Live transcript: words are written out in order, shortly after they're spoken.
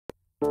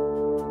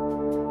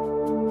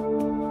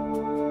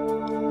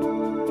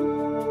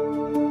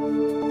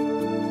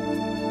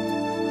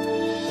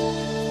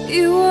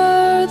You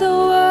were the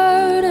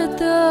Word at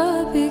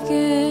the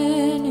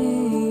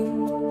beginning,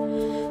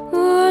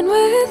 one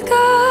with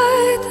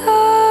God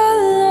the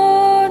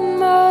Lord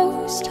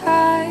Most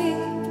High.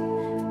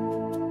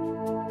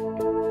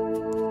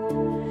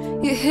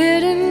 Your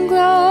hidden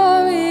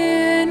glory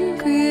in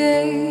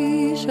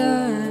creation,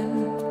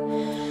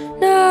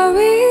 now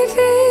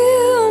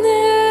revealed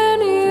in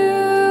you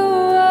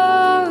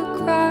are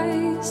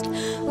Christ.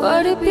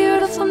 What a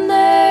beautiful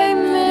name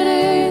it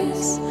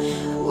is,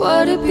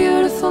 what a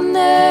beautiful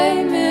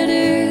name it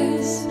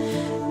is,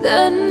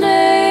 the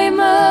name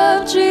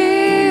of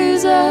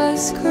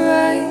Jesus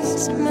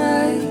Christ,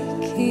 my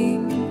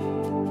King.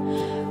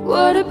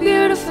 What a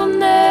beautiful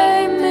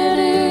name it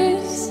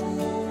is,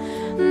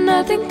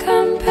 nothing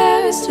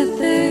compares to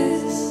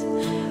this.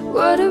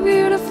 What a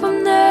beautiful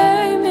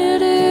name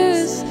it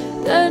is,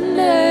 the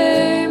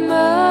name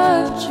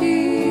of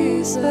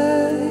Jesus.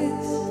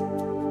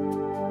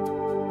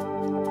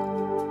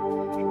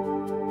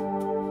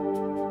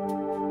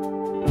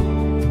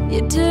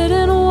 You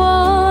didn't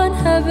want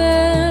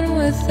heaven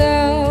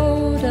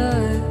without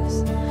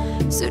us,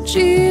 so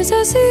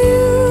Jesus,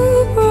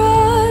 you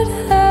brought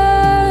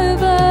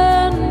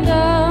heaven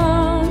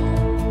down.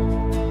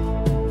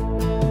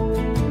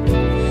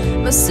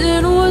 My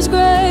sin was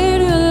great,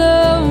 your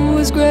love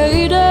was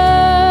greater.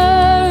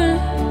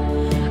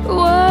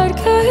 What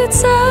could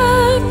separate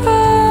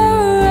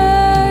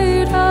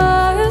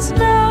us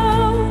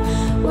now?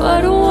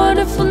 What a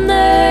wonderful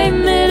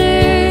name it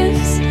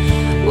is,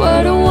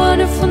 what a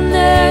wonderful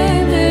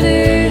name it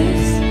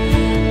is,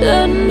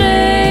 the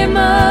name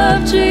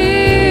of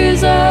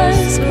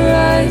Jesus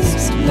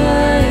Christ,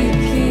 my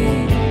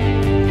King.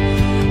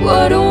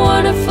 What a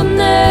wonderful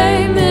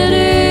name it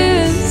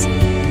is,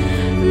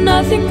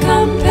 nothing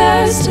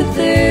compares to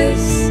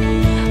this.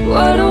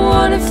 What a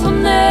wonderful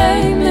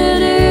name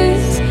it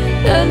is,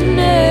 the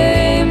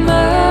name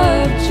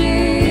of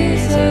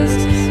Jesus.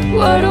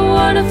 What a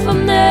wonderful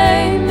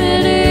name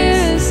it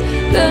is,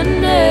 the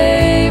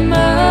name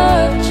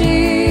of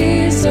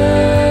Jesus.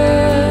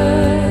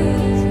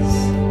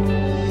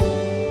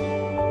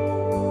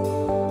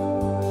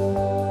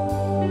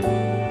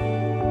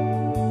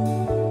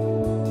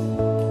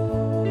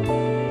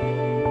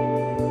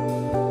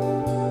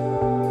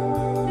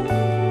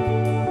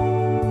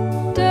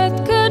 Death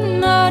could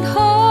not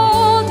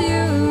hold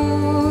you,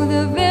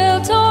 the veil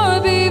tore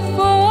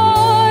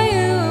before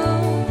you,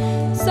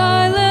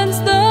 silence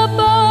the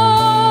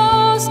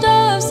boast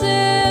of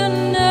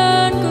sin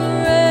and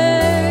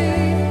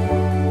grave.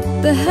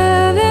 The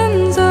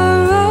heavens are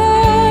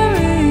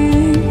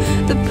roaring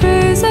the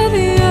praise of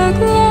your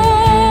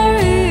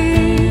glory.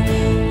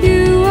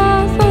 You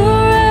are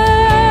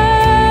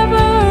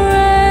forever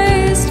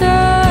raised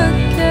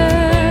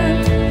again.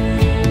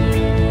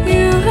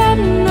 You have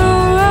no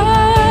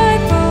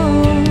rival,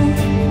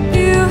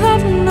 you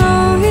have no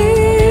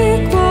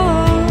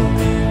equal.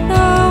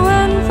 Now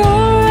and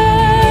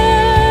forever,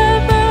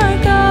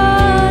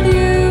 God,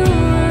 you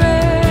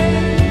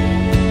reign.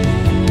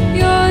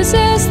 Yours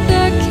is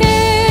the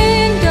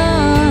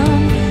kingdom,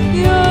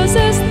 yours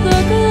is the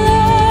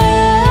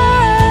glory,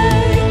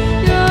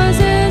 yours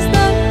is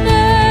the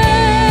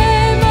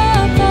name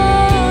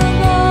above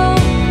all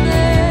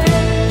names.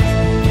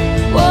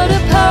 What a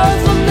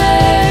powerful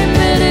name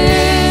it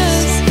is,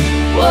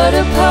 what a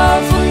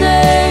powerful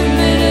name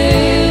it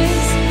is,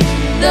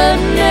 the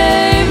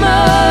name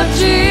of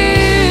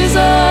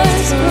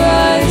Jesus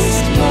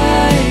Christ,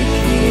 my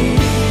King.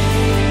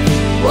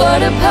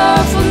 What a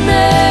powerful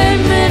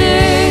name it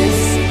is,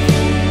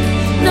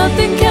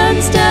 nothing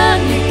can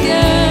stand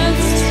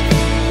against.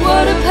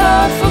 What a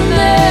powerful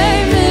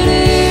name it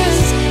is,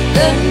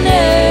 the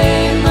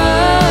name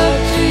of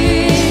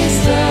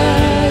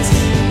Jesus.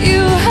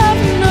 You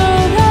have no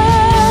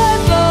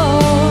rival,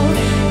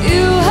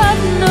 you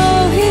have no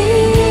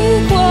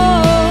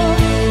equal.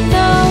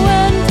 Now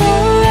and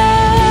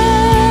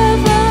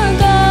forever,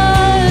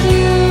 God,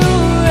 you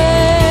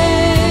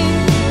reign.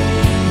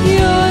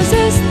 Yours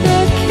is the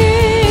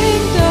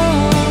kingdom,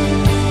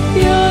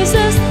 yours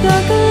is the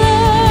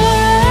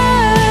glory,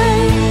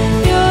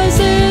 yours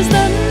is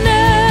the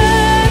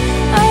name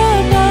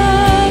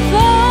above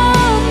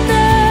all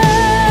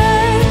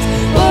names.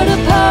 What a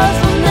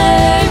powerful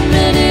name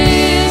it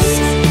is,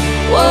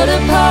 what a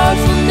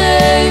powerful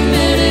name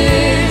it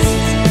is,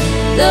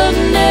 the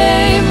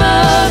name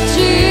of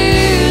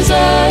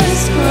Jesus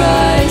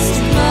Christ,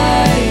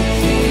 my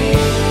King.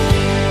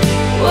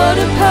 What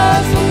a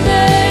powerful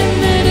name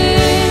it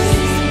is,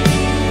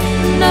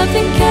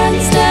 nothing can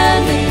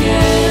stand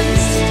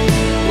against.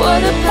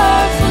 What a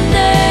powerful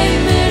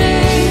name it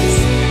is,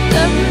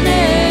 the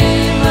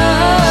name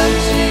of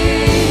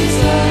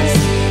Jesus.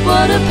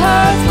 What a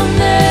powerful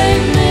name.